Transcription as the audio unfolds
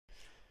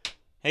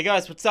Hey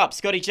guys, what's up?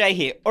 Scotty J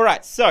here.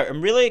 Alright, so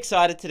I'm really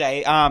excited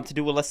today to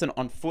do a lesson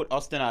on foot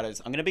ostinatos.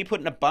 I'm going to be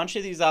putting a bunch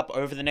of these up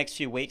over the next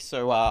few weeks,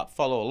 so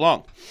follow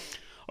along.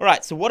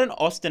 Alright, so what an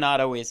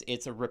ostinato is,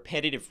 it's a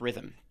repetitive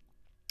rhythm.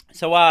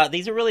 So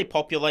these are really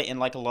popular in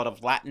like a lot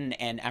of Latin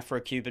and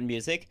Afro-Cuban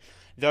music,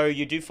 though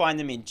you do find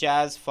them in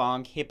jazz,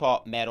 funk,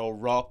 hip-hop, metal,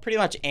 rock. Pretty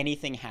much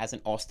anything has an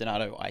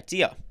ostinato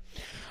idea.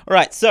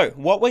 Alright, so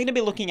what we're going to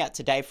be looking at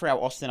today for our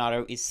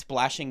ostinato is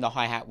splashing the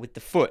hi-hat with the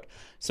foot.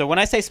 So when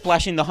I say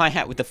splashing the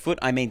hi-hat with the foot,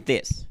 I mean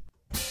this.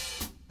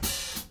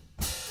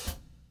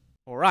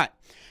 Alright,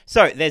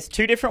 so there's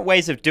two different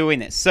ways of doing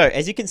this. So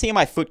as you can see in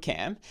my foot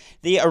cam,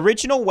 the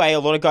original way a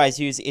lot of guys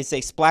use is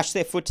they splash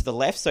their foot to the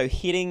left, so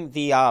hitting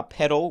the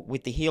pedal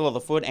with the heel of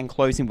the foot and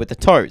closing with the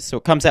toes. So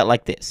it comes out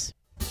like this.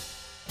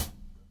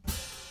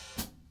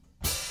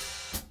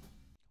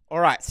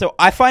 Alright, so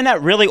I find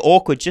that really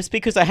awkward just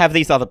because I have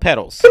these other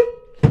pedals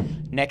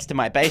next to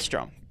my bass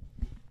drum.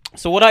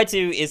 So what I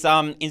do is,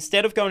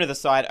 instead of going to the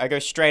side, I go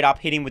straight up,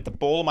 hitting with the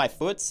ball of my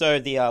foot, so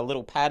the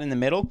little pad in the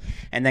middle,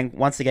 and then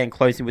once again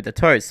closing with the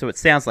toes, so it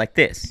sounds like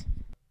this.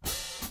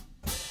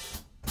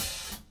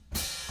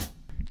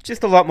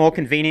 Just a lot more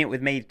convenient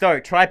with me, though.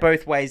 Try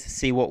both ways,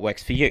 see what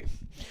works for you.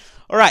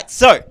 Alright,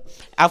 so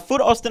our foot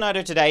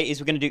ostinato today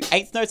is we're going to do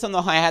eighth notes on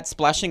the hi-hat,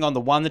 splashing on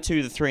the 1, the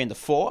 2, the 3, and the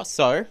 4,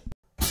 so...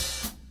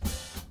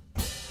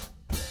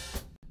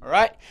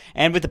 Alright,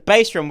 and with the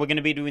bass drum, we're going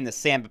to be doing the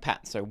samba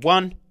pattern. So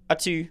 1, a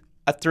 2,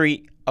 a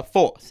 3, a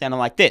 4, sounding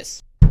like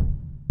this.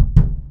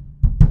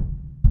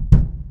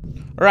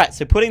 Alright,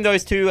 so putting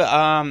those two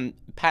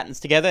patterns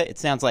together, it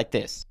sounds like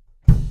this.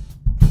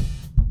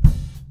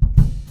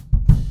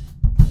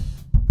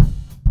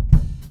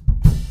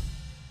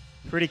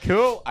 Pretty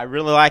cool. I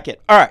really like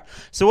it. Alright,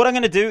 so what I'm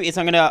going to do is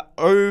I'm going to,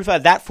 over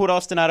that foot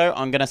ostinato,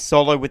 I'm going to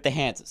solo with the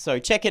hands. So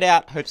check it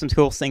out. Hope some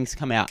cool things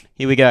come out.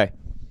 Here we go.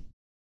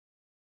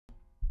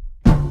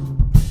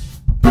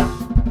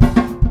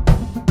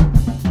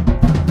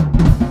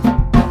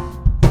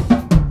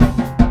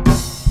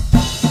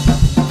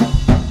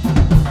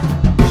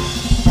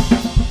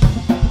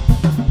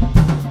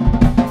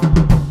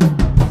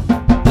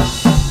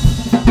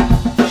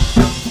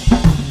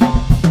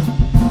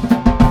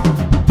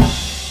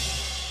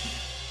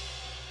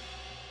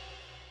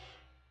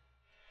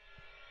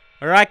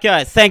 Alright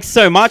guys, thanks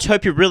so much.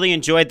 Hope you really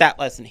enjoyed that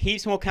lesson.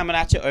 Heaps more coming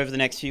at you over the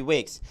next few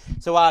weeks.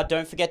 So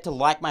don't forget to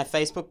like my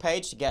Facebook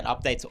page to get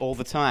updates all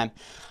the time.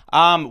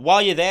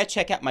 While you're there,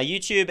 check out my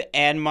YouTube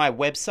and my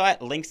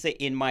website. Links are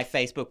in my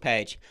Facebook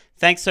page.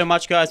 Thanks so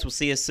much guys. We'll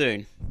see you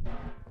soon.